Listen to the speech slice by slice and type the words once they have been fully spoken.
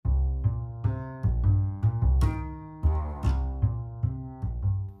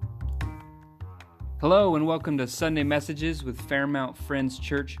Hello and welcome to Sunday Messages with Fairmount Friends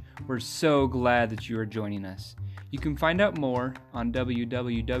Church. We're so glad that you are joining us. You can find out more on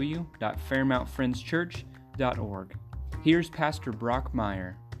www.fairmountfriendschurch.org. Here's Pastor Brock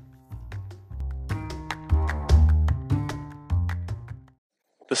Meyer.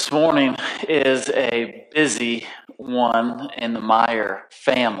 This morning is a busy one in the Meyer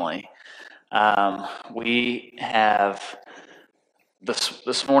family. We have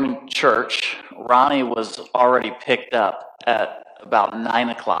this morning church. Ronnie was already picked up at about 9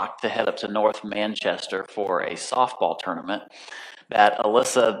 o'clock to head up to North Manchester for a softball tournament that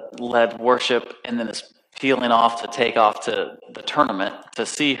Alyssa led worship and then is peeling off to take off to the tournament to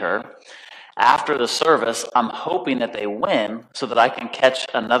see her. After the service, I'm hoping that they win so that I can catch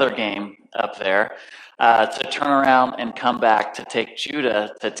another game up there to turn around and come back to take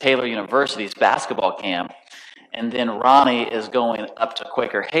Judah to Taylor University's basketball camp. And then Ronnie is going up to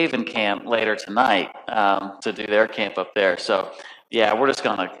Quaker Haven camp later tonight to do their camp up there. So, yeah, we're just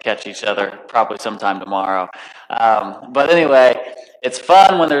going to catch each other probably sometime tomorrow. But anyway, it's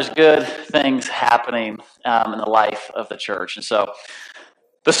fun when there's good things happening in the life of the church. And so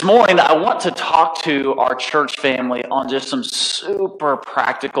this morning, I want to talk to our church family on just some super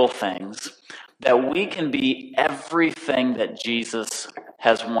practical things that we can be everything that Jesus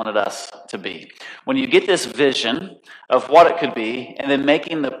has wanted us to be. When you get this vision of what it could be, and then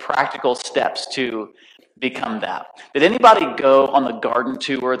making the practical steps to become that. Did anybody go on the garden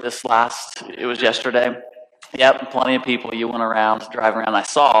tour it was yesterday? Yep, plenty of people. You went around, driving around. I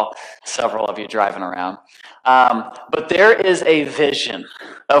saw several of you driving around. But there is a vision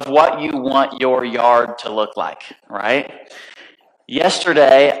of what you want your yard to look like, right?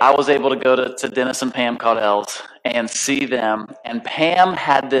 Yesterday, I was able to go to Dennis and Pam Caudell's and see them, and Pam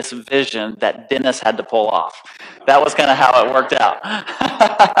had this vision that Dennis had to pull off. That was kind of how it worked out.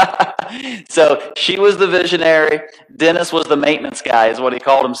 So she was the visionary. Dennis was the maintenance guy, is what he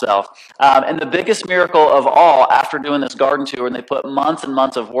called himself. And the biggest miracle of all, after doing this garden tour, and they put months and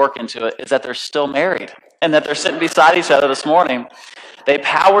months of work into it, is that they're still married and that they're sitting beside each other this morning. They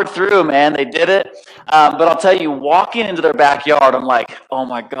powered through, man. They did it. But I'll tell you, walking into their backyard, I'm like, oh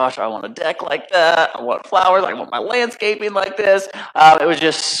my gosh, I want a deck like that. I want flowers. I want my landscaping like this. It was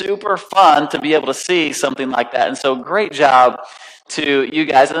just super fun to be able to see something like that. And so great job to you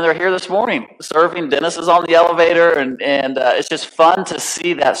guys. And they're here this morning serving. Dennis is on the elevator. And it's just fun to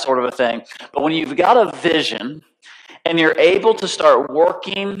see that sort of a thing. But when you've got a vision and you're able to start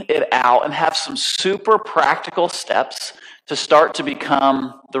working it out and have some super practical steps to start to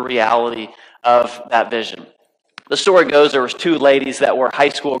become the reality of that vision. The story goes, there was two ladies that were high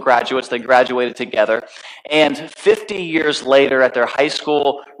school graduates. They graduated together. And 50 years later at their high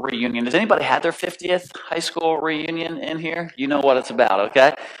school reunion, has anybody had their 50th high school reunion in here? You know what it's about,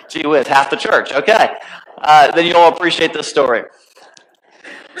 okay? Gee whiz, half the church, okay. Then you'll appreciate this story.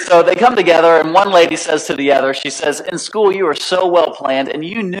 So they come together, and one lady says to the other, she says, in school you were so well planned, and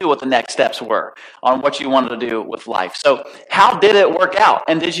you knew what the next steps were on what you wanted to do with life. So how did it work out?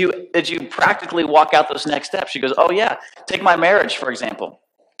 And did you practically walk out those next steps? She goes, oh yeah, take my marriage, for example.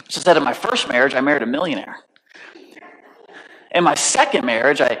 She said, in my first marriage, I married a millionaire. In my second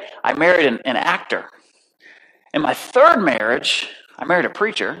marriage, I married an actor. In my third marriage, I married a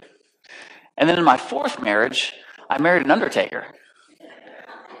preacher. And then in my fourth marriage, I married an undertaker.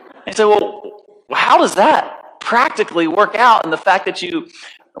 And so, well, how does that practically work out in the fact that you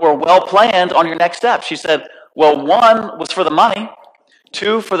were well planned on your next step? She said, well, 1 was for the money,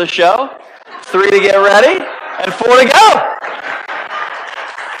 2 for the show, 3 to get ready, and 4 to go.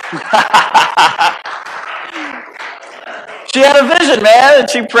 She had a vision, man, and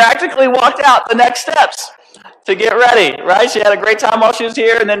she practically walked out the next steps to get ready, right? She had a great time while she was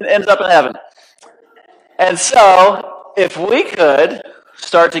here and then ends up in heaven. And so, if we could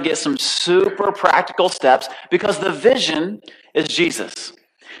start to get some super practical steps, because the vision is Jesus.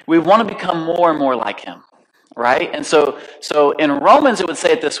 We want to become more and more like him, right? And so in Romans, it would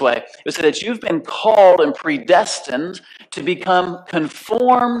say it this way. It would say that you've been called and predestined to become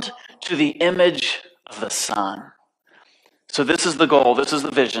conformed to the image of the Son. So this is the goal. This is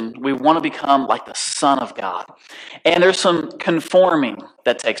the vision. We want to become like the Son of God. And there's some conforming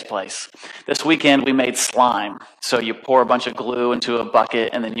that takes place. This weekend, we made slime. So you pour a bunch of glue into a bucket,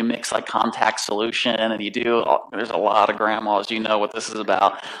 and then you mix like contact solution, and there's a lot of grandmas. You know what this is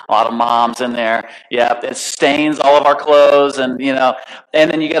about. A lot of moms in there. Yeah, it stains all of our clothes, and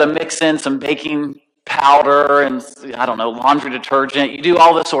then you got to mix in some baking powder and, laundry detergent. You do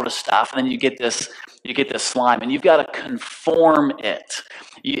all this sort of stuff, and then you get this slime, and you've got to conform it.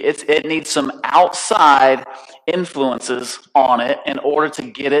 It needs some outside influences on it in order to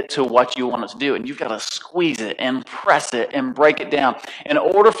get it to what you want it to do. And you've got to squeeze it and press it and break it down in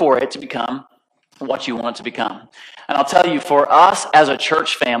order for it to become what you want it to become. And I'll tell you, for us as a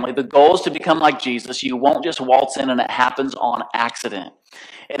church family, the goal is to become like Jesus. You won't just waltz in and it happens on accident.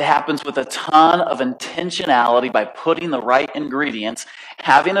 It happens with a ton of intentionality by putting the right ingredients,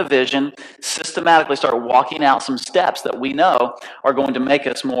 having a vision, systematically start walking out some steps that we know are going to make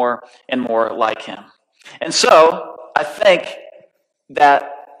us more and more like him. And so I think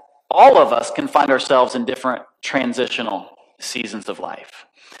that all of us can find ourselves in different transitional seasons of life.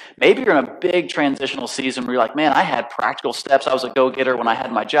 Maybe you're in a big transitional season where you're like, man, I had practical steps. I was a go-getter when I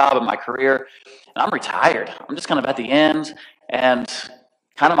had my job and my career, and I'm retired. I'm just kind of at the end, and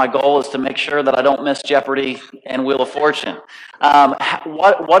kind of my goal is to make sure that I don't miss Jeopardy and Wheel of Fortune.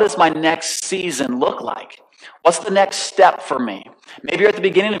 What does my next season look like? What's the next step for me? Maybe you're at the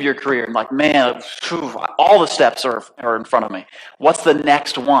beginning of your career and like, man, all the steps are in front of me. What's the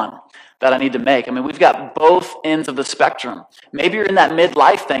next one that I need to make? I mean, we've got both ends of the spectrum. Maybe you're in that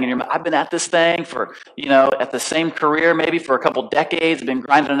midlife thing and I've been at this thing for, at the same career maybe for a couple decades, been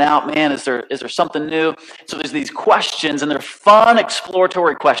grinding it out. Man, is there something new? So there's these questions, and they're fun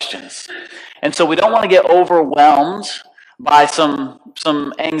exploratory questions. And so we don't want to get overwhelmed by some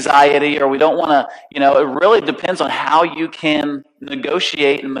anxiety, or we don't want to, it really depends on how you can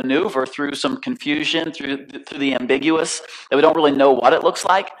negotiate and maneuver through some confusion, through the ambiguous, that we don't really know what it looks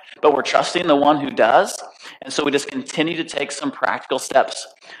like, but we're trusting the one who does. And so we just continue to take some practical steps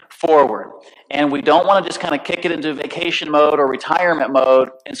forward. And we don't want to just kind of kick it into vacation mode or retirement mode,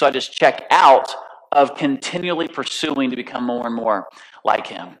 and so I just check out of continually pursuing to become more and more like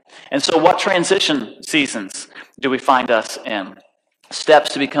him. And so what transition seasons do we find us in?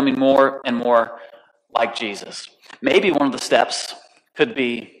 Steps to becoming more and more like Jesus. Maybe one of the steps could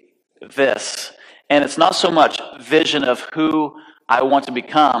be this. And it's not so much vision of who I want to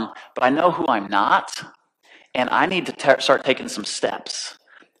become, but I know who I'm not. And I need to start taking some steps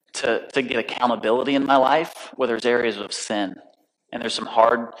to get accountability in my life where there's areas of sin. And there's some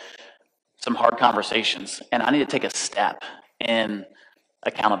hard conversations. And I need to take a step in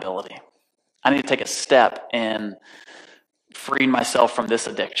accountability. I need to take a step in freeing myself from this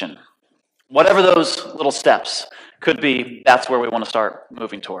addiction. Whatever those little steps could be, that's where we want to start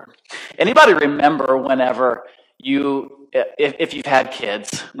moving toward. Anybody remember whenever if you've had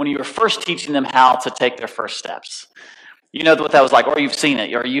kids, when you were first teaching them how to take their first steps? You know what that was like, or you've seen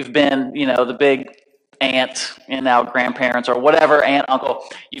it, or you've been, the big aunt and now grandparents or whatever, aunt, uncle,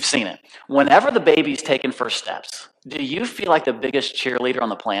 you've seen it. Whenever the baby's taking first steps, do you feel like the biggest cheerleader on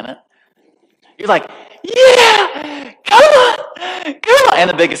the planet? You're like, yeah, come on, and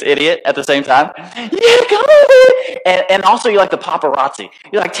the biggest idiot at the same time. Yeah, come on, and also you're like the paparazzi.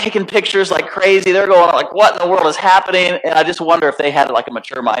 You're like taking pictures like crazy. They're going like, what in the world is happening? And I just wonder if they had like a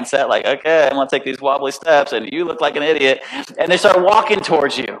mature mindset, like, okay, I'm gonna take these wobbly steps, and you look like an idiot, and they start walking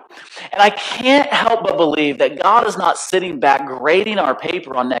towards you. And I can't help but believe that God is not sitting back grading our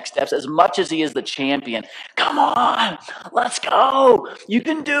paper on next steps as much as he is the champion. Come on, let's go. You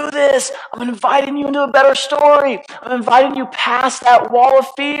can do this. I'm inviting you into a better story. I'm inviting you past that wall of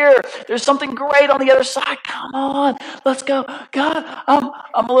fear. There's something great on the other side. Come on, let's go. God,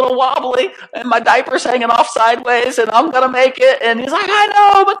 I'm a little wobbly, and my diaper's hanging off sideways, and I'm going to make it. And he's like, I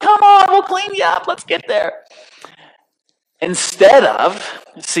know, but come on, we'll clean you up. Let's get there. Instead of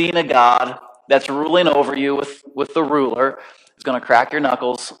seeing a God that's ruling over you with the ruler, who's going to crack your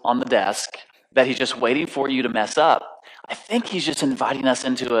knuckles on the desk, that he's just waiting for you to mess up, I think he's just inviting us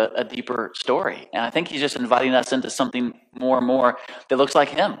into a deeper story. And I think he's just inviting us into something more and more that looks like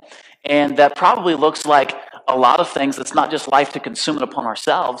him. And that probably looks like a lot of things that's not just life to consume it upon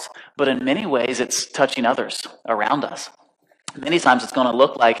ourselves, but in many ways it's touching others around us. Many times it's going to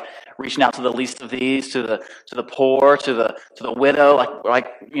look like reaching out to the least of these, to the poor, to the widow, like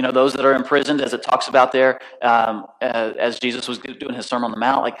those that are imprisoned, as it talks about there, as Jesus was doing his Sermon on the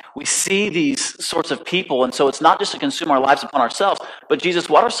Mount. Like, we see these sorts of people, and so it's not just to consume our lives upon ourselves, but Jesus,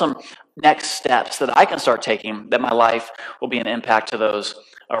 what are some next steps that I can start taking that my life will be an impact to those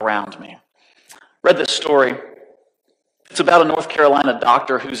around me? Read this story. It's about a North Carolina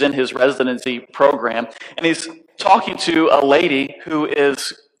doctor who's in his residency program, and he's talking to a lady who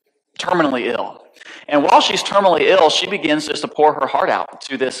is terminally ill. And while she's terminally ill, she begins just to pour her heart out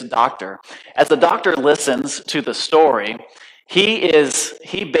to this doctor. As the doctor listens to the story,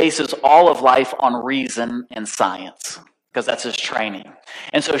 he bases all of life on reason and science, because that's his training.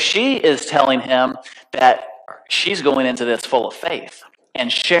 And so she is telling him that she's going into this full of faith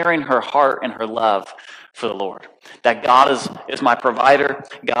and sharing her heart and her love for the Lord. That God is my provider,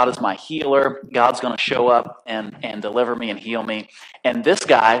 God is my healer, God's going to show up and deliver me and heal me. And this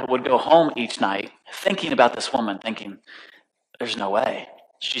guy would go home each night thinking about this woman, thinking, there's no way.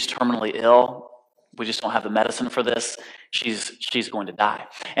 She's terminally ill. We just don't have the medicine for this. She's going to die.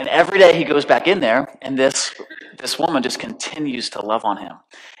 And every day he goes back in there, and this woman just continues to love on him.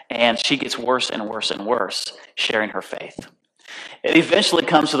 And she gets worse and worse and worse, sharing her faith. It eventually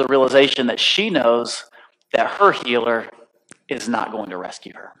comes to the realization that she knows that her healer is not going to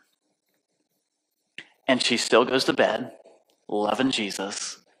rescue her. And she still goes to bed, loving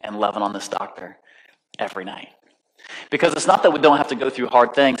Jesus and loving on this doctor every night. Because it's not that we don't have to go through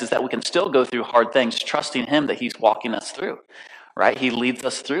hard things, it's that we can still go through hard things, trusting him that he's walking us through, right? He leads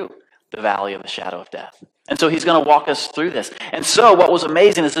us through the valley of the shadow of death. And so he's going to walk us through this. And so what was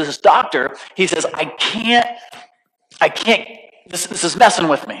amazing is this doctor, he says, I can't, this is messing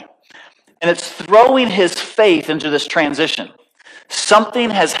with me. And it's throwing his faith into this transition.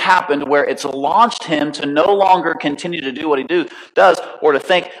 Something has happened where it's launched him to no longer continue to do what he does or to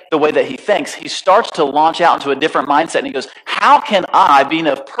think the way that he thinks. He starts to launch out into a different mindset, and he goes, how can I, being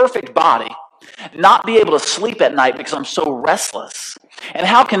a perfect body, not be able to sleep at night because I'm so restless? And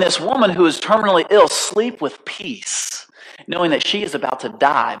how can this woman who is terminally ill sleep with peace, knowing that she is about to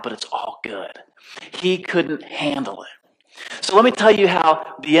die, but it's all good? He couldn't handle it. So let me tell you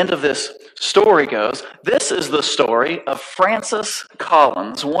how the end of this story goes. This is the story of Francis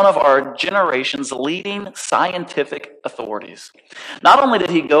Collins, one of our generation's leading scientific authorities. Not only did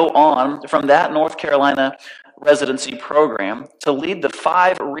he go on from that North Carolina residency program to lead the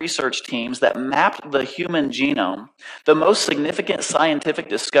 5 research teams that mapped the human genome, the most significant scientific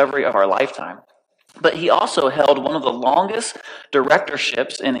discovery of our lifetime, but he also held one of the longest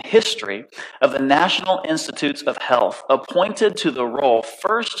directorships in history of the National Institutes of Health, appointed to the role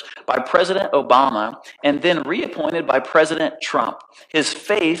first by President Obama and then reappointed by President Trump. His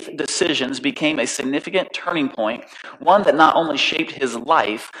faith decisions became a significant turning point, one that not only shaped his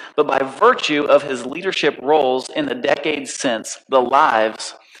life, but by virtue of his leadership roles in the decades since, the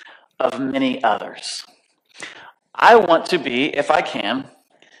lives of many others. I want to be, if I can,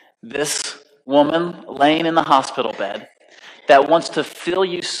 this woman laying in the hospital bed that wants to fill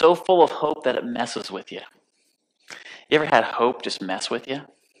you so full of hope that it messes with you. You ever had hope just mess with you?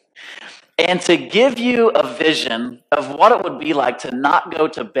 And to give you a vision of what it would be like to not go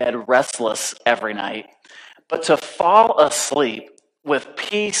to bed restless every night, but to fall asleep with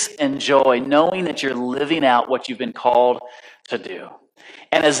peace and joy, knowing that you're living out what you've been called to do.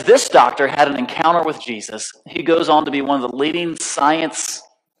 And as this doctor had an encounter with Jesus, he goes on to be one of the leading science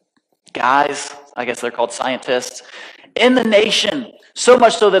guys, I guess they're called scientists, in the nation, so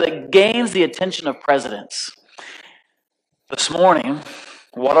much so that it gains the attention of presidents. This morning,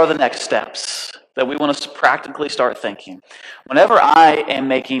 what are the next steps that we want to practically start thinking? Whenever I am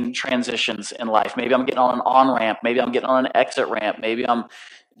making transitions in life, maybe I'm getting on an on-ramp, maybe I'm getting on an exit ramp, maybe I'm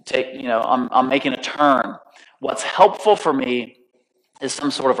making a turn, what's helpful for me is some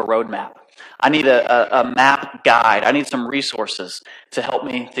sort of a roadmap. I need a map guide. I need some resources to help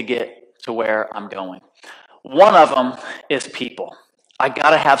me to get to where I'm going. One of them is people. I got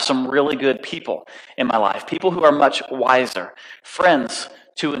to have some really good people in my life, people who are much wiser, friends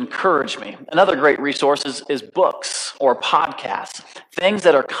to encourage me. Another great resource is books or podcasts, things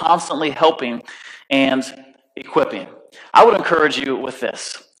that are constantly helping and equipping. I would encourage you with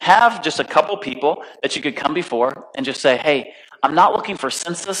this. Have just a couple people that you could come before and just say, hey, I'm not looking for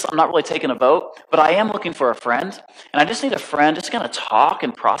census. I'm not really taking a vote, but I am looking for a friend. And I just need a friend just kind of talk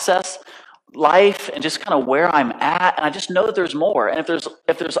and process life and just kind of where I'm at. And I just know that there's more. And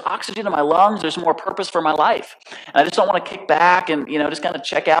if there's oxygen in my lungs, there's more purpose for my life. And I just don't want to kick back and, just kind of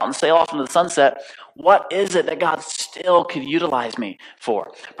check out and sail off into the sunset. What is it that God still could utilize me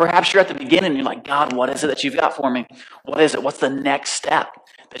for? Perhaps you're at the beginning and you're like, God, what is it that you've got for me? What is it? What's the next step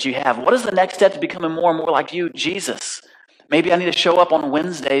that you have? What is the next step to becoming more and more like you, Jesus? Maybe I need to show up on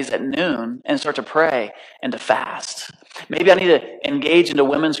Wednesdays at noon and start to pray and to fast. Maybe I need to engage in a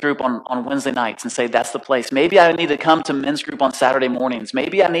women's group on Wednesday nights and say that's the place. Maybe I need to come to men's group on Saturday mornings.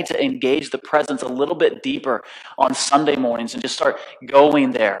 Maybe I need to engage the presence a little bit deeper on Sunday mornings and just start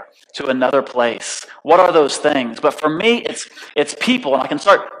going there to another place. What are those things? But for me, it's people, and I can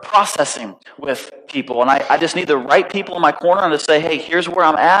start processing with people. And I just need the right people in my corner and to say, hey, here's where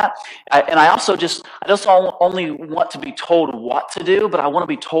I'm at. I just only want to be told what to do, but I want to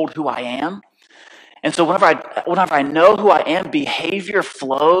be told who I am. And so whenever I know who I am, behavior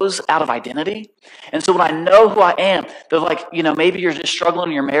flows out of identity. And so when I know who I am, they're like, maybe you're just struggling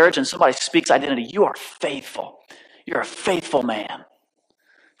in your marriage and somebody speaks identity. You are faithful. You're a faithful man.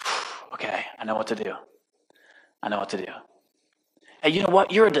 Okay, I know what to do. I know what to do. Hey, you know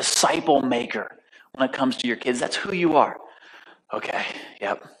what? You're a disciple maker when it comes to your kids. That's who you are. Okay,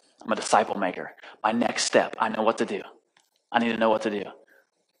 yep, I'm a disciple maker. My next step, I know what to do. I need to know what to do.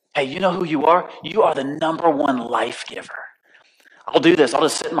 Hey, you know who you are? You are the number one life giver. I'll do this. I'll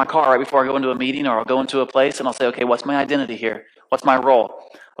just sit in my car right before I go into a meeting, or I'll go into a place and I'll say, okay, what's my identity here? What's my role?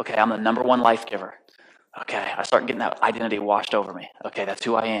 Okay, I'm the number one life giver. Okay, I start getting that identity washed over me. Okay, that's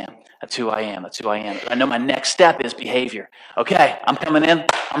who I am. That's who I am. That's who I am. I know my next step is behavior. Okay, I'm coming in.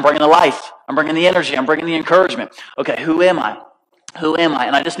 I'm bringing the life. I'm bringing the energy. I'm bringing the encouragement. Okay, who am I? Who am I?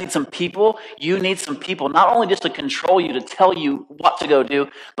 And I just need some people. You need some people, not only just to control you, to tell you what to go do,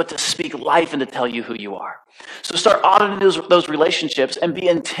 but to speak life and to tell you who you are. So start auditing those relationships and be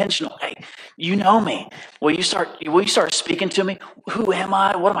intentional. Hey, you know me. Will you start speaking to me? Who am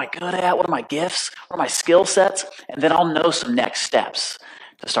I? What am I good at? What are my gifts? What are my skill sets? And then I'll know some next steps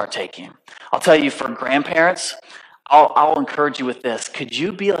to start taking. I'll tell you, for grandparents, I'll encourage you with this. Could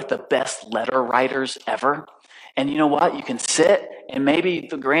you be like the best letter writers ever? And you know what? You can sit, and maybe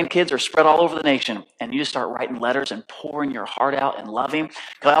the grandkids are spread all over the nation, and you just start writing letters and pouring your heart out and loving.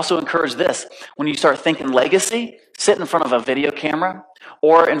 I also encourage this. When you start thinking legacy, sit in front of a video camera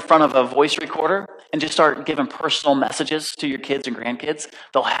or in front of a voice recorder and just start giving personal messages to your kids and grandkids.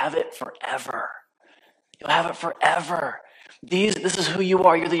 They'll have it forever. You'll have it forever. This is who you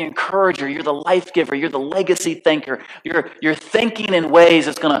are. You're the encourager. You're the life giver. You're the legacy thinker. You're thinking in ways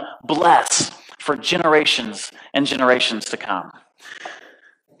that's going to bless for generations and generations to come.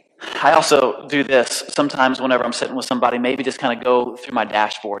 I also do this sometimes whenever I'm sitting with somebody, maybe just kind of go through my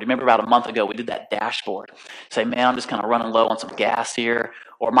dashboard. You remember about a month ago, we did that dashboard. Say, man, I'm just kind of running low on some gas here,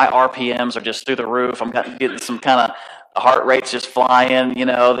 or my RPMs are just through the roof. I'm getting some kind of heart rate's just flying,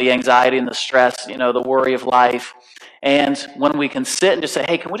 the anxiety and the stress, the worry of life. And when we can sit and just say,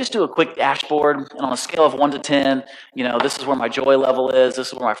 hey, can we just do a quick dashboard? And on a scale of 1 to 10, this is where my joy level is. This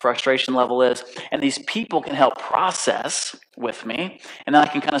is where my frustration level is. And these people can help process with me. And then I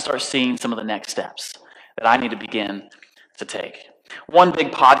can kind of start seeing some of the next steps that I need to begin to take. One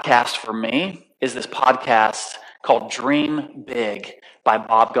big podcast for me is this podcast called Dream Big by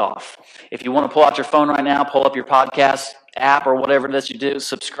Bob Goff. If you want to pull out your phone right now, pull up your podcast app or whatever it is you do,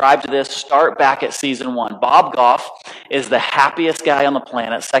 subscribe to this, start back at season 1. Bob Goff is the happiest guy on the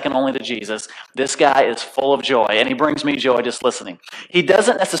planet, second only to Jesus. This guy is full of joy, and he brings me joy just listening. He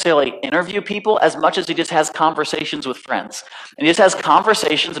doesn't necessarily interview people as much as he just has conversations with friends. And he just has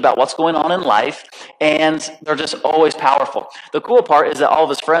conversations about what's going on in life, and they're just always powerful. The cool part is that all of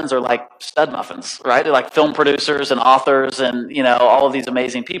his friends are like stud muffins, right? They're like film producers and authors and, all of these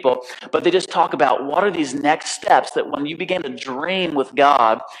amazing people. But they just talk about what are these next steps that when you begin to dream with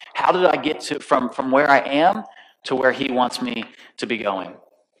God, how did I get to from where I am to where he wants me to be going?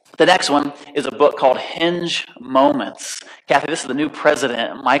 The next one is a book called Hinge Moments. Kathy, this is the new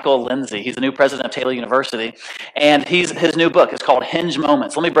president, Michael Lindsay. He's the new president of Taylor University, and his new book is called Hinge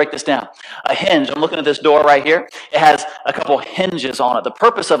Moments. Let me break this down. A hinge, I'm looking at this door right here. It has a couple hinges on it. The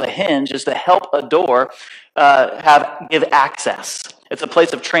purpose of a hinge is to help a door give access. It's a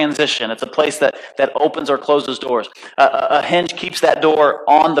place of transition. It's a place that opens or closes doors. A hinge keeps that door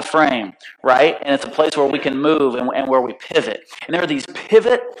on the frame, right? And it's a place where we can move and where we pivot. And there are these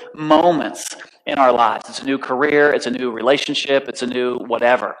pivot moments in our lives. It's a new career. It's a new relationship. It's a new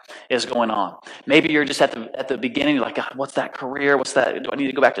whatever is going on. Maybe you're just at the beginning. You're like, God, what's that career? What's that? Do I need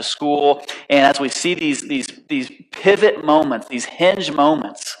to go back to school? And as we see these pivot moments, these hinge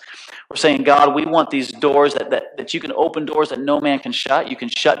moments, we're saying, God, we want these doors that you can open doors that no man can shut. You can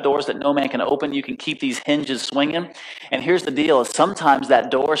shut doors that no man can open. You can keep these hinges swinging. And here's the deal, is sometimes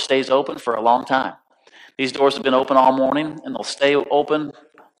that door stays open for a long time. These doors have been open all morning, and they'll stay open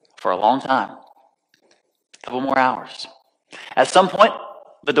for a long time. A couple more hours. At some point,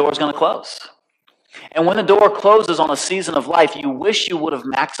 the door is going to close. And when the door closes on a season of life, you wish you would have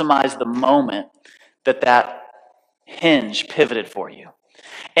maximized the moment that hinge pivoted for you.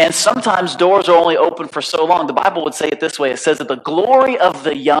 And sometimes doors are only open for so long. The Bible would say it this way. It says that the glory of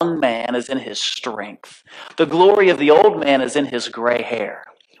the young man is in his strength. The glory of the old man is in his gray hair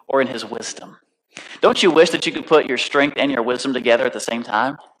or in his wisdom. Don't you wish that you could put your strength and your wisdom together at the same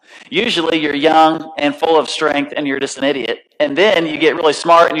time? Usually you're young and full of strength and you're just an idiot. And then you get really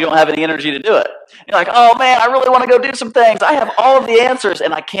smart and you don't have any energy to do it. You're like, oh man, I really want to go do some things. I have all of the answers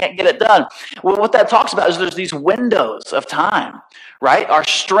and I can't get it done. Well, what that talks about is there's these windows of time, right? Our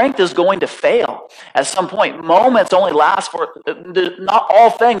strength is going to fail at some point. Moments only last not all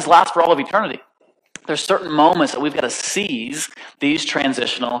things last for all of eternity. There's certain moments that we've got to seize these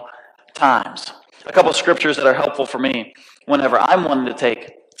transitional times. A couple of scriptures that are helpful for me whenever I'm wanting to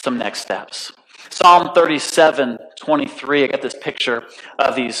take some next steps. Psalm 37:23. I got this picture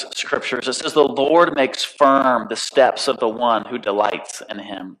of these scriptures. It says, "The Lord makes firm the steps of the one who delights in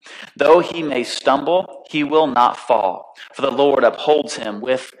him. Though he may stumble, he will not fall, for the Lord upholds him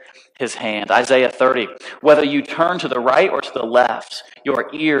with his hand." Isaiah 30. "Whether you turn to the right or to the left, your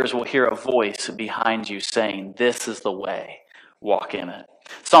ears will hear a voice behind you saying, 'This is the way, walk in it.'"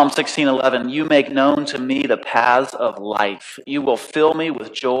 Psalm 16:11. "You make known to me the paths of life. You will fill me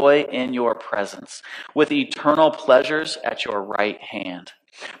with joy in your presence, with eternal pleasures at your right hand."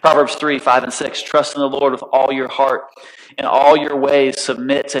 Proverbs 3:5-6. "Trust in the Lord with all your heart. In all your ways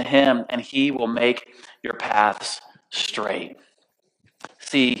submit to him, and he will make your paths straight."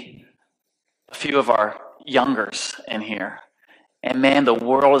 See a few of our youngers in here, and man, the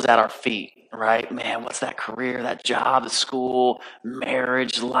world is at our feet. Right? Man, what's that career, that job, the school,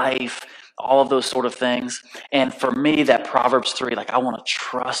 marriage, life, all of those sort of things. And for me, that Proverbs 3, I want to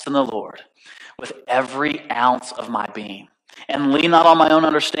trust in the Lord with every ounce of my being and lean not on my own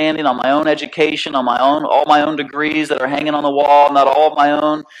understanding, on my own education, on all my own degrees that are hanging on the wall, not all of my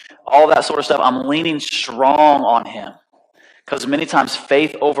own, all that sort of stuff. I'm leaning strong on him. Because many times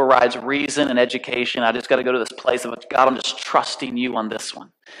faith overrides reason and education. I just got to go to this place of, God, I'm just trusting you on this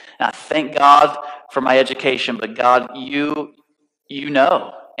one. And I thank God for my education, but God, you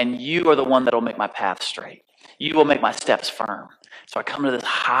know, and you are the one that will make my path straight. You will make my steps firm. So I come to this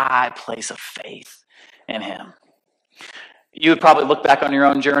high place of faith in him. You would probably look back on your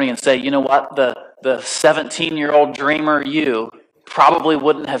own journey and say, you know what, the 17-year-old dreamer you probably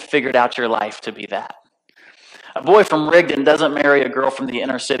wouldn't have figured out your life to be that. A boy from Rigdon doesn't marry a girl from the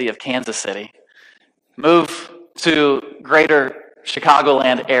inner city of Kansas City. Move to greater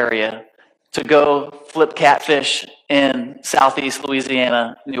Chicagoland area to go flip catfish in southeast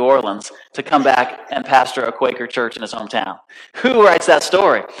Louisiana, New Orleans, to come back and pastor a Quaker church in his hometown. Who writes that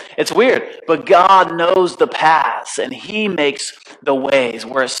story? It's weird, but God knows the paths, and he makes the ways.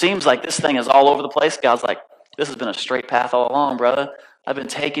 Where it seems like this thing is all over the place, God's like, this has been a straight path all along, brother. I've been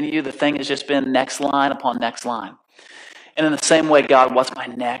taking you. The thing has just been next line upon next line. And in the same way, God, what's my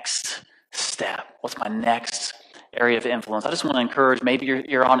next step? What's my next area of influence? I just want to encourage, maybe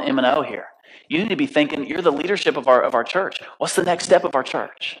you're on M&O here. You need to be thinking, you're the leadership of our church. What's the next step of our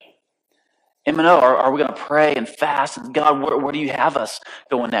church? M&O, are we going to pray and fast? And God, where do you have us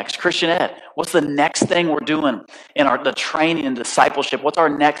going next? Christian Ed, what's the next thing we're doing in the training and discipleship? What's our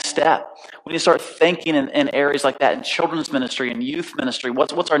next step? We need to start thinking in areas like that, in children's ministry and youth ministry.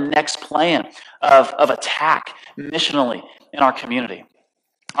 What's our next plan of attack missionally in our community?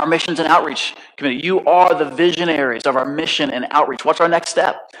 Our missions and outreach committee. You are the visionaries of our mission and outreach. What's our next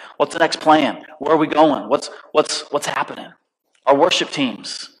step? What's the next plan? Where are we going? What's happening? Our worship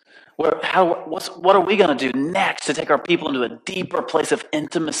teams. What are we going to do next to take our people into a deeper place of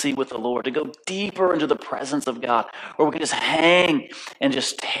intimacy with the Lord, to go deeper into the presence of God, where we can just hang and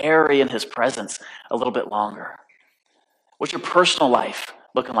just tarry in his presence a little bit longer? What's your personal life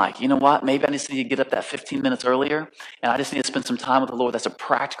looking like? You know what? Maybe I just need to get up that 15 minutes earlier, and I just need to spend some time with the Lord. That's a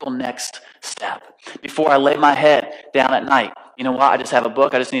practical next step. Before I lay my head down at night, you know what? I just have a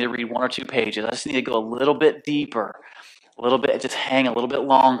book. I just need to read 1 or 2 pages. I just need to go a little bit deeper, a little bit, just hang a little bit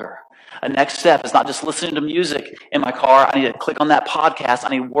longer. A next step is not just listening to music in my car. I need to click on that podcast. I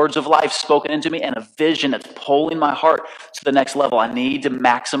need words of life spoken into me and a vision that's pulling my heart to the next level. I need to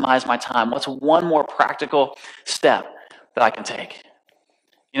maximize my time. What's one more practical step that I can take?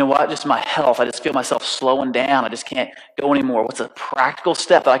 You know what? Just my health. I just feel myself slowing down. I just can't go anymore. What's a practical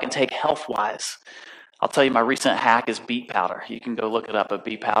step that I can take health-wise? I'll tell you, my recent hack is beet powder. You can go look it up, but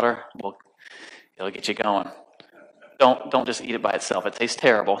beet powder, it'll get you going. Don't just eat it by itself. It tastes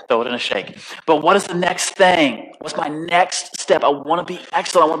terrible. Throw it in a shake. But what is the next thing? What's my next step? I want to be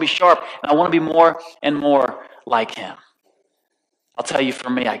excellent. I want to be sharp. And I want to be more and more like him. I'll tell you, for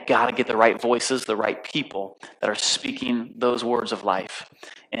me, I got to get the right voices, the right people that are speaking those words of life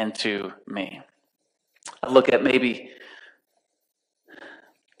into me. I look at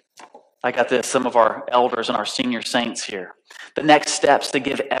I got this, some of our elders and our senior saints here. The next steps to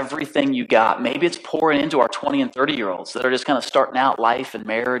give everything you got. Maybe it's pouring into our 20 and 30-year-olds that are just kind of starting out life and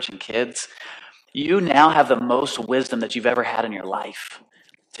marriage and kids. You now have the most wisdom that you've ever had in your life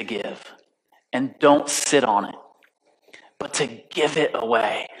to give. And don't sit on it, but to give it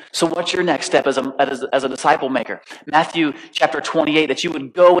away. So what's your next step as a disciple maker? Matthew chapter 28, that you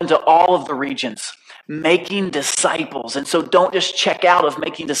would go into all of the regions, making disciples. And so don't just check out of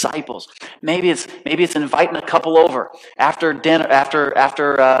making disciples. Maybe it's inviting a couple over after dinner,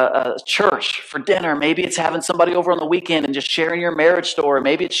 after church for dinner. Maybe it's having somebody over on the weekend and just sharing your marriage story.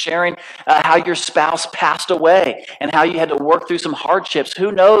 Maybe it's sharing how your spouse passed away and how you had to work through some hardships.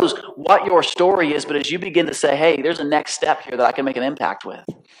 Who knows what your story is, but as you begin to say, hey, there's a next step here that I can make an impact with.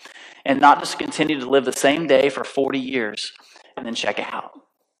 And not just continue to live the same day for 40 years and then check out.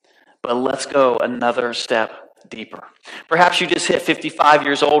 But let's go another step deeper. Perhaps you just hit 55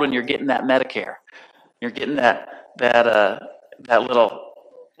 years old and you're getting that Medicare. You're getting that little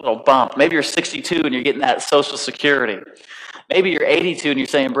bump. Maybe you're 62 and you're getting that Social Security. Maybe you're 82 and you're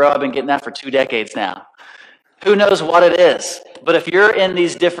saying, bro, I've been getting that for 2 decades now. Who knows what it is? But if you're in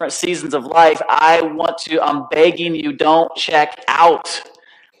these different seasons of life, I'm begging you, don't check out,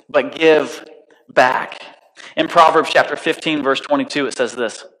 but give back. In Proverbs chapter 15, verse 22, it says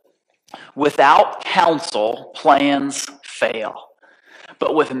this: without counsel, plans fail,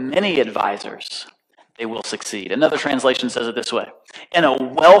 but with many advisors, they will succeed. Another translation says it this way: in a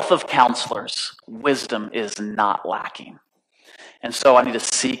wealth of counselors, wisdom is not lacking. And so I need to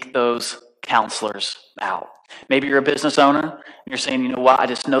seek those counselors out. Maybe you're a business owner and you're saying, you know what, I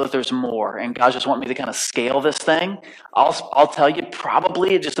just know that there's more and God just wants me to kind of scale this thing. I'll tell you,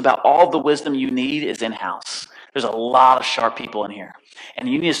 probably just about all the wisdom you need is in-house. There's a lot of sharp people in here. And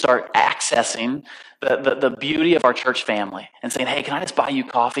you need to start accessing the beauty of our church family and saying, hey, can I just buy you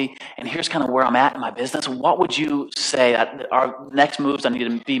coffee? And here's kind of where I'm at in my business. What would you say our next moves I need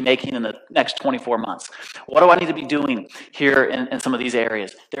to be making in the next 24 months? What do I need to be doing here in some of these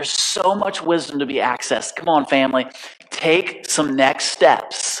areas? There's so much wisdom to be accessed. Come on, family. Take some next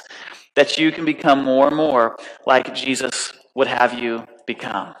steps that you can become more and more like Jesus would have you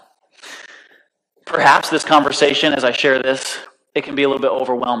become. Perhaps this conversation, as I share this, it can be a little bit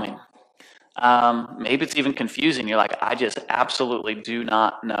overwhelming. Maybe it's even confusing. You're like, I just absolutely do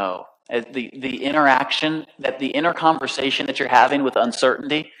not know. The interaction, the inner conversation that you're having with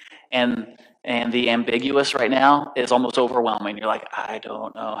uncertainty and the ambiguous right now is almost overwhelming. You're like, I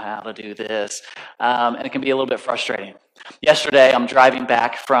don't know how to do this. And it can be a little bit frustrating. Yesterday, I'm driving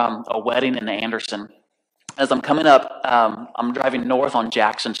back from a wedding in Anderson. As I'm coming up, I'm driving north on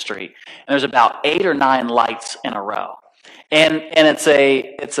Jackson Street, and there's about 8 or 9 lights in a row. And it's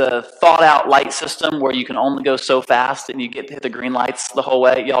a thought out light system where you can only go so fast and you get to hit the green lights the whole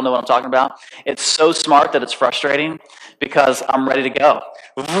way. Y'all know what I'm talking about? It's so smart that it's frustrating because I'm ready to go.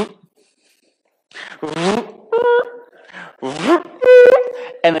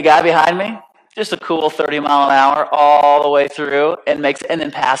 And the guy behind me, just a cool 30 mile an hour all the way through and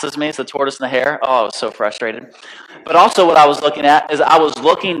then passes me. It's the tortoise and the hare. Oh, I was so frustrated. But also what I was looking at is I was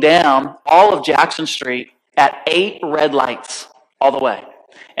looking down all of Jackson Street at 8 red lights all the way.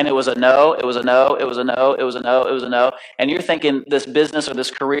 And it was a no, it was a no, it was a no, it was a no, it was a no. And you're thinking this business or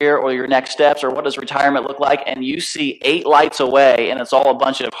this career or your next steps or what does retirement look like? And you see 8 lights away and it's all a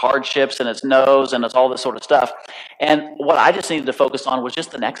bunch of hardships and it's no's and it's all this sort of stuff. And what I just needed to focus on was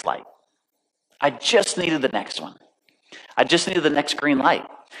just the next light. I just needed the next one. I just needed the next green light.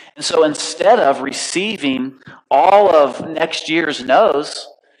 And so instead of receiving all of next year's no's,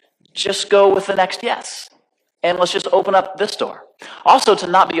 just go with the next yes. And let's just open up this door. Also, to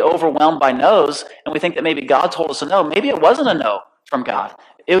not be overwhelmed by no's, and we think that maybe God told us a no. Maybe it wasn't a no from God.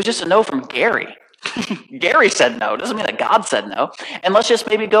 It was just a no from Gary. Gary said no. It doesn't mean that God said no. And let's just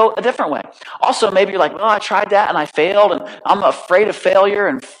maybe go a different way. Also, maybe you're like, well, I tried that and I failed, and I'm afraid of failure,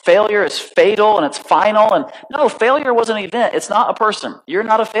 and failure is fatal and it's final. And no, failure was an event. It's not a person. You're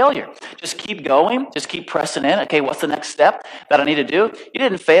not a failure. Just keep going. Just keep pressing in. Okay, what's the next step that I need to do? You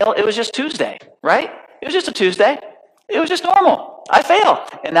didn't fail. It was just Tuesday, right? It was just a Tuesday. It was just normal. I failed.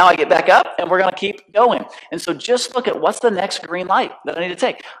 And now I get back up and we're going to keep going. And so just look at what's the next green light that I need to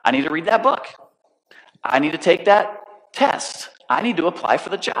take. I need to read that book. I need to take that test. I need to apply for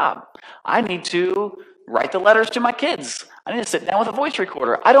the job. I need to write the letters to my kids. I need to sit down with a voice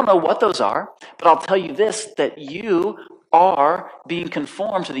recorder. I don't know what those are, but I'll tell you this, that you are being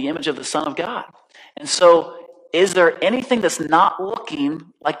conformed to the image of the Son of God. And so is there anything that's not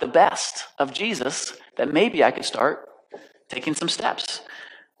looking like the best of Jesus that maybe I could start taking some steps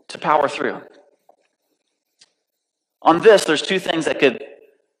to power through? On this, there's 2 things that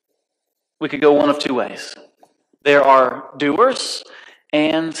we could go one of 2 ways. There are doers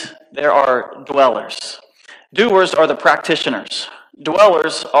and there are dwellers. Doers are the practitioners.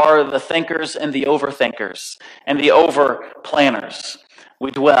 Dwellers are the thinkers and the overthinkers and the over-planners. We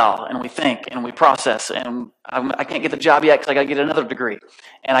dwell and we think and we process, and I can't get the job yet because I got to get another degree,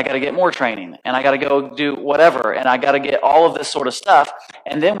 and I got to get more training, and I got to go do whatever, and I got to get all of this sort of stuff.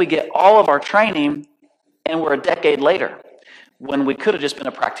 And then we get all of our training and we're a decade later when we could have just been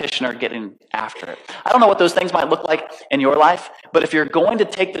a practitioner getting after it. I don't know what those things might look like in your life, but if you're going to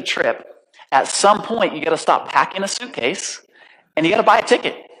take the trip, at some point you got to stop packing a suitcase and you got to buy a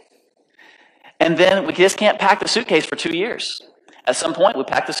ticket. And then we just can't pack the suitcase for 2 years. At some point we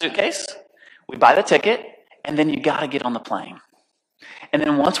pack the suitcase, we buy the ticket, and then you got to get on the plane. And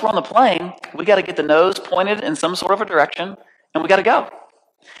then once we're on the plane, we got to get the nose pointed in some sort of a direction, and we got to go.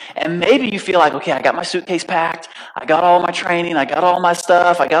 And maybe you feel like, okay, I got my suitcase packed, I got all my training, I got all my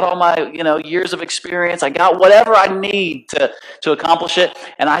stuff, I got all my years of experience, I got whatever I need to accomplish it,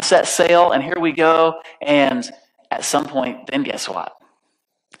 and I set sail, and here we go. And at some point, then guess what?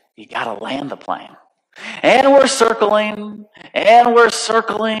 You got to land the plane. And we're circling, and we're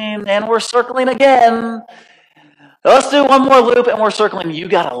circling, and we're circling again. Let's do one more loop, and we're circling. You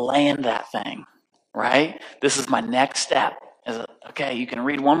got to land that thing, right? This is my next step. Okay, you can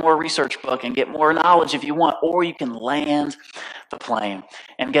read one more research book and get more knowledge if you want, or you can land the plane.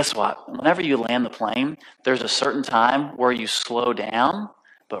 And guess what? Whenever you land the plane, there's a certain time where you slow down,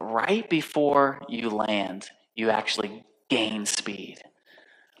 but right before you land, you actually gain speed.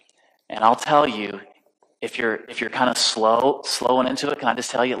 And I'll tell you, if you're kind of slowing into it, can I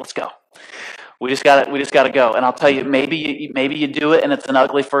just tell you, let's go. We just got to go. And I'll tell you, maybe you do it and it's an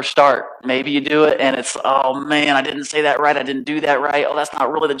ugly first start. Maybe you do it and it's, oh man, I didn't say that right. I didn't do that right. Oh, that's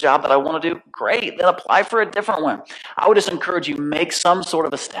not really the job that I want to do. Great. Then apply for a different one. I would just encourage you, make some sort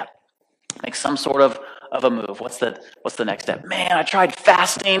of a step. Make some sort of a move. What's the next step? Man, I tried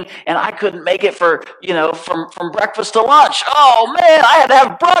fasting and I couldn't make it for, from breakfast to lunch. Oh man, I had to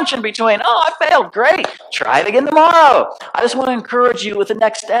have brunch in between. Oh, I failed. Great. Try it again tomorrow. I just want to encourage you with the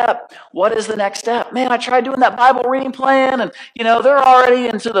next step. What is the next step? Man, I tried doing that Bible reading plan and, they're already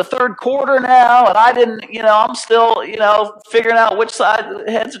into the third quarter now and I didn't, I'm still, figuring out which side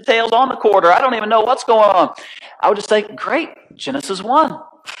heads or tails on the quarter. I don't even know what's going on. I would just say, great, Genesis 1.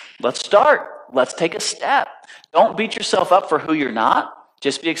 Let's start. Let's take a step. Don't beat yourself up for who you're not.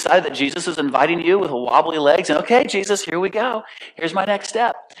 Just be excited that Jesus is inviting you with wobbly legs. And okay, Jesus, here we go. Here's my next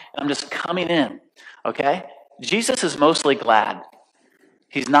step. And I'm just coming in. Okay? Jesus is mostly glad.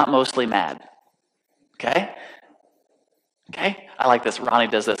 He's not mostly mad. Okay? Okay? I like this. Ronnie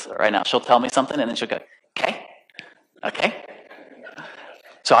does this right now. She'll tell me something and then she'll go, okay? Okay?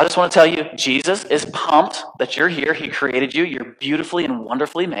 So I just want to tell you, Jesus is pumped that you're here. He created you. You're beautifully and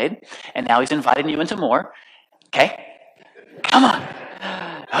wonderfully made. And now he's inviting you into more. Okay? Come on.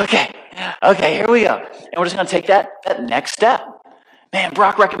 Okay. Okay, here we go. And we're just going to take that next step. Man,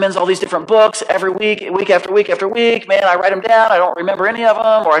 Brock recommends all these different books every week after week after week. Man, I write them down. I don't remember any of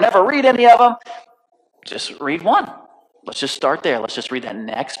them, or I never read any of them. Just read one. Let's just start there. Let's just read that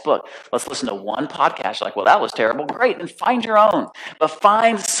next book. Let's listen to one podcast. You're like, well, that was terrible. Great. And find your own. But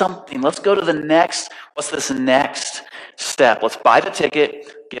find something. Let's go to the next. What's this next step? Let's buy the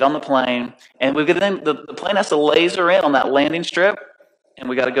ticket, get on the plane, and the plane has to laser in on that landing strip, and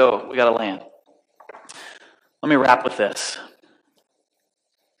we got to go. We got to land. Let me wrap with this.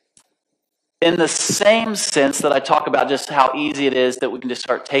 In the same sense that I talk about just how easy it is that we can just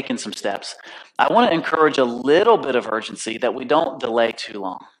start taking some steps, I want to encourage a little bit of urgency, that we don't delay too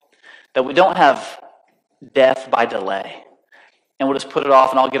long, that we don't have death by delay, and we'll just put it off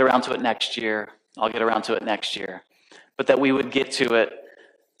and I'll get around to it next year. But that we would get to it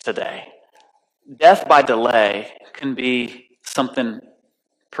today. Death by delay can be something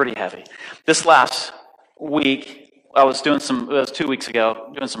pretty heavy. This last week, it was 2 weeks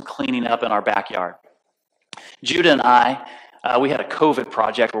ago, doing some cleaning up in our backyard. Judah and I, we had a COVID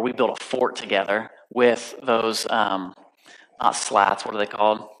project where we built a fort together with those, not slats, what are they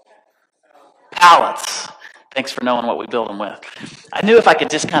called? Pallets. Thanks for knowing what we build them with. I knew if I could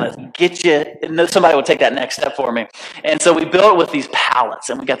just kind of get you, somebody would take that next step for me. And so we built it with these pallets,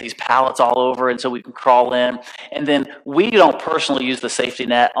 and we got these pallets all over, and so we can crawl in. And then we don't personally use the safety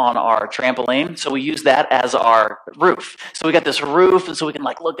net on our trampoline, so we use that as our roof. So we got this roof, and so we can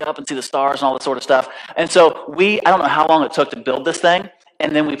look up and see the stars and all this sort of stuff. And so I don't know how long it took to build this thing,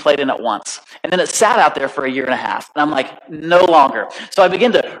 and then we played in it once. And then it sat out there for 1.5 years. And I'm like, no longer. So I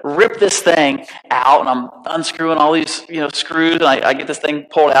begin to rip this thing out, and I'm unscrewing all these screws, and I get this thing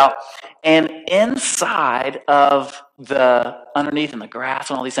pulled out. And inside of underneath in the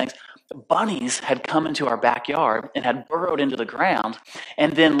grass and all these things, bunnies had come into our backyard and had burrowed into the ground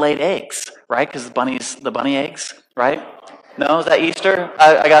and then laid eggs, right? Because the bunny eggs, right? No, is that Easter?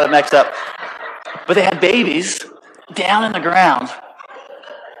 I got it mixed up. But they had babies down in the ground.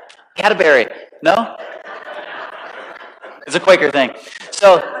 Cadbury, no? It's a Quaker thing.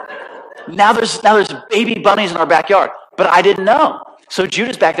 So now there's baby bunnies in our backyard, but I didn't know. So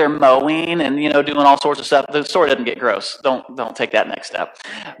Judah's back there mowing and, doing all sorts of stuff. The story doesn't get gross. Don't take that next step.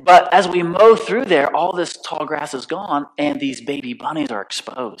 But as we mow through there, all this tall grass is gone, and these baby bunnies are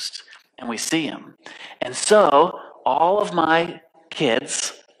exposed, and we see them. And so all of my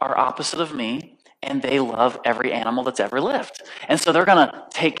kids are opposite of me, and they love every animal that's ever lived. And so they're going to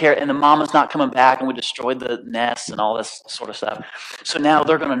take care, and the mama's not coming back, and we destroyed the nests and all this sort of stuff. So now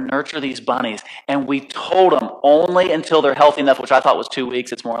they're going to nurture these bunnies, and we told them only until they're healthy enough, which I thought was 2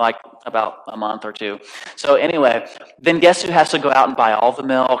 weeks. It's more like about a month or two. So anyway, then guess who has to go out and buy all the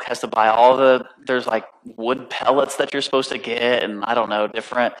milk, has to buy there's like wood pellets that you're supposed to get, and I don't know,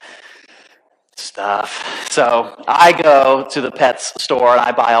 different stuff. So I go to the pets store and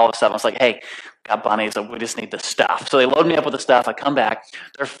I buy all the stuff. I was like, hey, got bunnies, we just need the stuff. So they load me up with the stuff. I come back.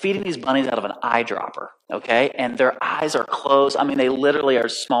 They're feeding these bunnies out of an eyedropper, okay? And their eyes are closed. I mean, they literally are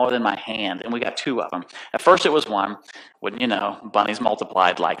smaller than my hand, and we got 2 of them. At first it was 1. Wouldn't you know, bunnies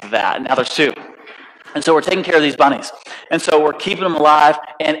multiplied like that. And now there's 2. And so we're taking care of these bunnies. And so we're keeping them alive.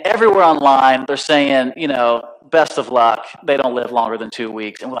 And everywhere online, they're saying, best of luck. They don't live longer than 2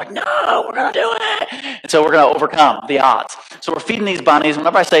 weeks. And we're like, no, we're going to do it. And so we're going to overcome the odds. So we're feeding these bunnies.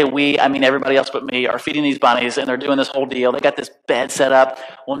 Whenever I say we, I mean everybody else but me are feeding these bunnies, and they're doing this whole deal. They got this bed set up.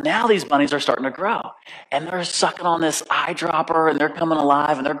 Well, now these bunnies are starting to grow. And they're sucking on this eyedropper, and they're coming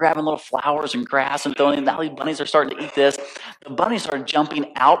alive, and they're grabbing little flowers and grass and throwing it. Now these bunnies are starting to eat this. The bunnies are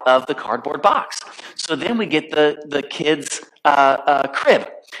jumping out of the cardboard box. So then we get the kids' crib.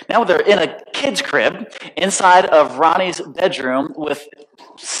 Now they're in a kid's crib inside of Ronnie's bedroom with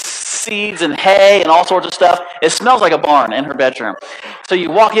seeds and hay and all sorts of stuff. It smells like a barn in her bedroom. So you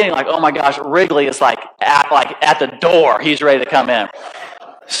walk in and you're like, oh my gosh, Wrigley is like at the door. He's ready to come in.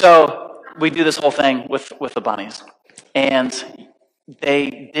 So we do this whole thing with the bunnies. And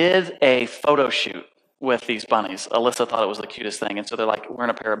they did a photo shoot with these bunnies. Alyssa thought it was the cutest thing. And so they're like wearing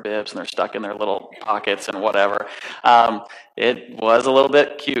a pair of bibs and they're stuck in their little pockets and whatever. It was a little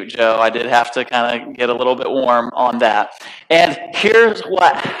bit cute, Joe. I did have to kind of get a little bit warm on that. And here's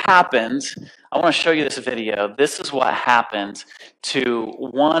what happened. I want to show you this video. This is what happened to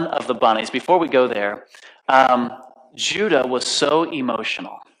one of the bunnies. Before we go there, Judah was so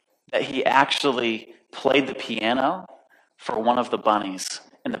emotional that he actually played the piano for one of the bunnies.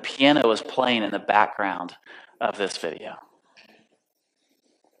 And the piano is playing in the background of this video.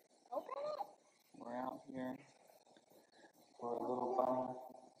 We're out here for a little bunny.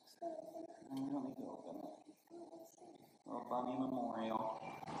 We don't need to open it. Little bunny memorial.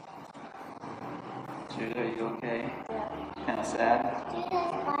 Judah, are you okay? Yeah. Kind of sad? Judah's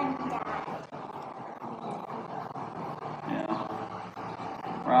bunny died. Yeah.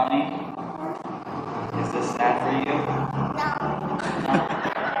 Ronnie, is this sad for you?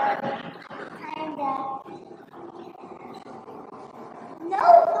 No.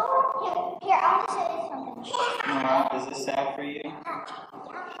 Here, I'll just show you something. Is this sad for you?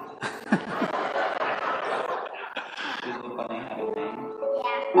 Did the bunny have a name?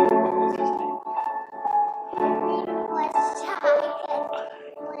 Yeah. What was his name? His name was Shy, because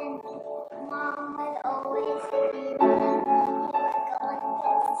when Mom would always feed him, he would go like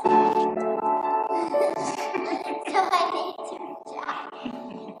this. So I named him Shy.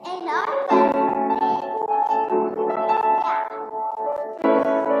 And our bunny name,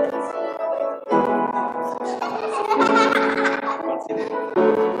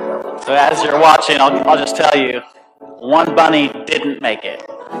 So as you're watching, I'll just tell you, one bunny didn't make it.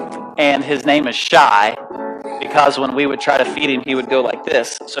 And his name is Shy, because when we would try to feed him, he would go like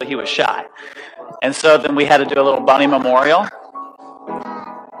this, so he was shy. And so then we had to do a little bunny memorial.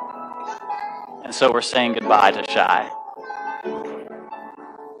 And so we're saying goodbye to Shy.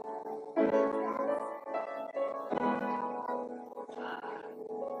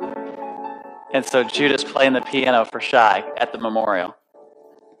 And so Judah's playing the piano for Shy at the memorial.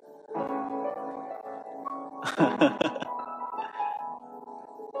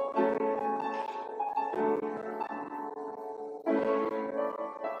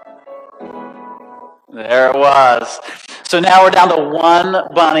 There it was. So now we're down to one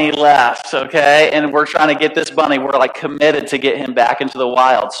bunny left, okay? And we're trying to get this bunny, we're like committed to get him back into the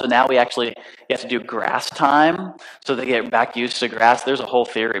wild. So now you have to do grass time so they get back used to grass. There's a whole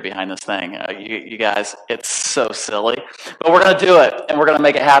theory behind this thing. You guys, it's so silly. But we're going to do it, and we're going to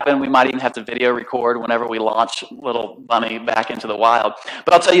make it happen. We might even have to video record whenever we launch little bunny back into the wild.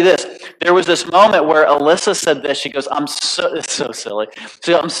 But I'll tell you this. There was this moment where Alyssa said this. She goes, it's so silly.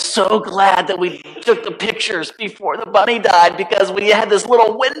 So I'm so glad that we took the pictures before the bunny died, because we had this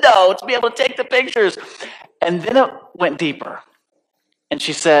little window to be able to take the pictures. And then it went deeper. And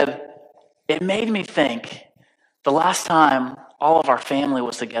she said, it made me think the last time all of our family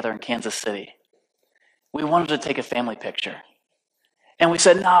was together in Kansas City. We wanted to take a family picture. And we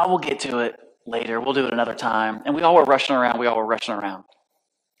said, no, we'll get to it later. We'll do it another time. And we all were rushing around.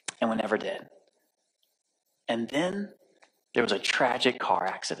 And we never did. And then there was a tragic car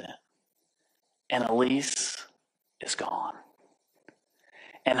accident. And Elise is gone.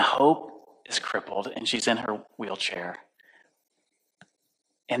 And Hope is crippled, and she's in her wheelchair.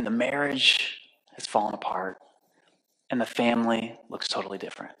 And the marriage has fallen apart. And the family looks totally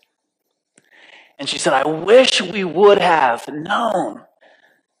different. And she said, I wish we would have known.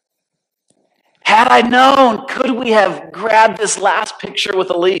 Had I known, could we have grabbed this last picture with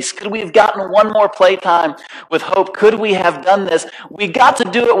Elise? Could we have gotten one more playtime with Hope? Could we have done this? We got to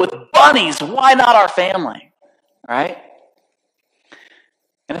do it with bunnies. Why not our family? Right?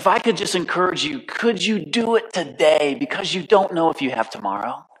 And if I could just encourage you, could you do it today? Because you don't know if you have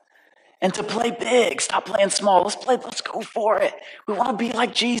tomorrow. And to play big, stop playing small. Let's go for it. We want to be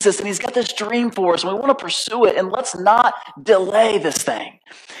like Jesus, and he's got this dream for us, and we want to pursue it, and let's not delay this thing.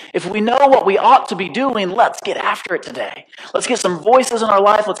 If we know what we ought to be doing, let's get after it today. Let's get some voices in our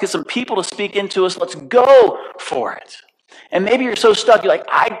life. Let's get some people to speak into us. Let's go for it. And maybe you're so stuck, you're like,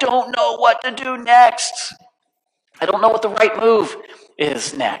 I don't know what to do next. I don't know what the right move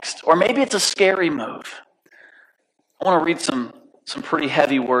is next. Or maybe it's a scary move. I want to read some pretty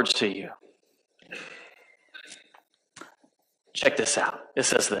heavy words to you. Check this out. It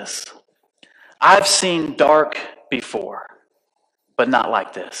says this. I've seen dark before, but not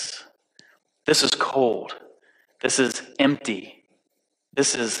like this. This is cold. This is empty.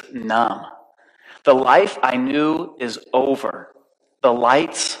 This is numb. The life I knew is over. The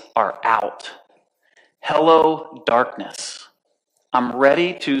lights are out. Hello, darkness. I'm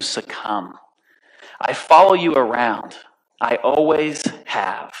ready to succumb. I follow you around. I always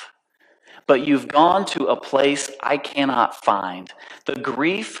have. But you've gone to a place I cannot find. The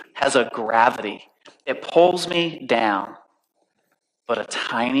grief has a gravity. It pulls me down. But a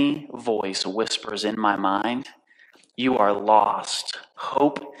tiny voice whispers in my mind, you are lost.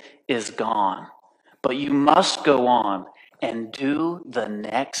 Hope is gone. But you must go on and do the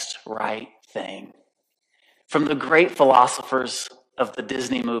next right thing. From the great philosophers of the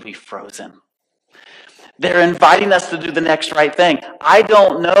Disney movie Frozen. They're inviting us to do the next right thing. I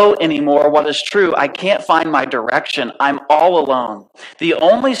don't know anymore what is true. I can't find my direction. I'm all alone. The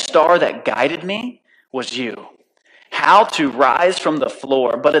only star that guided me was you. How to rise from the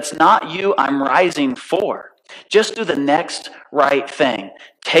floor, but it's not you I'm rising for. Just do the next right thing.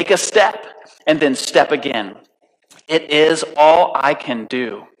 Take a step and then step again. It is all I can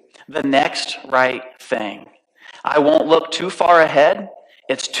do. The next right thing. I won't look too far ahead.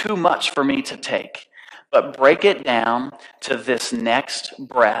 It's too much for me to take. But break it down to this next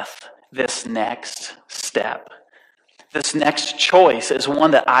breath, this next step. This next choice is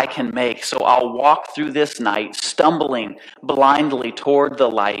one that I can make. So I'll walk through this night, stumbling blindly toward the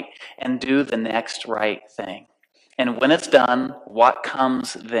light and do the next right thing. And when it's done, what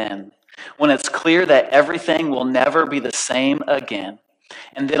comes then? When it's clear that everything will never be the same again.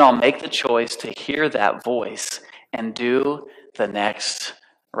 And then I'll make the choice to hear that voice and do the next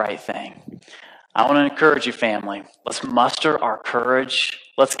right thing. I want to encourage you, family. Let's muster our courage.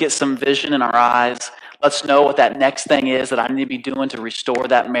 Let's get some vision in our eyes. Let's know what that next thing is that I need to be doing to restore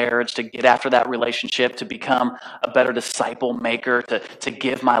that marriage, to get after that relationship, to become a better disciple maker, to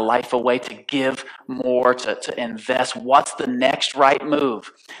give my life away, to give more, to invest. What's the next right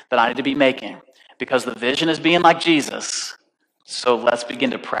move that I need to be making? Because the vision is being like Jesus. So let's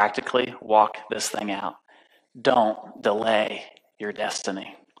begin to practically walk this thing out. Don't delay your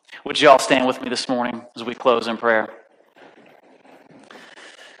destiny. Would you all stand with me this morning as we close in prayer?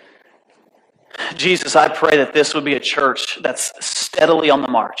 Jesus, I pray that this would be a church that's steadily on the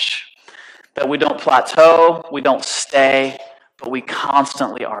march, that we don't plateau, we don't stay, but we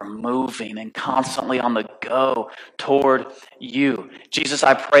constantly are moving and constantly on the go toward you. Jesus,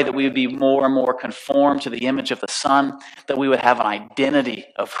 I pray that we would be more and more conformed to the image of the Son, that we would have an identity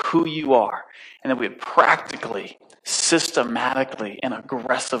of who you are, and that we would practically, systematically, and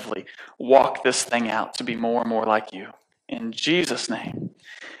aggressively walk this thing out to be more and more like you. In Jesus' name,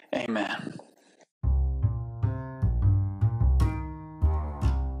 amen.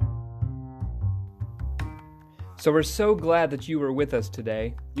 So we're so glad that you were with us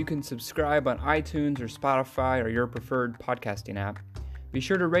today. You can subscribe on iTunes or Spotify or your preferred podcasting app. Be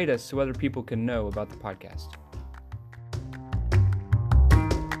sure to rate us so other people can know about the podcast.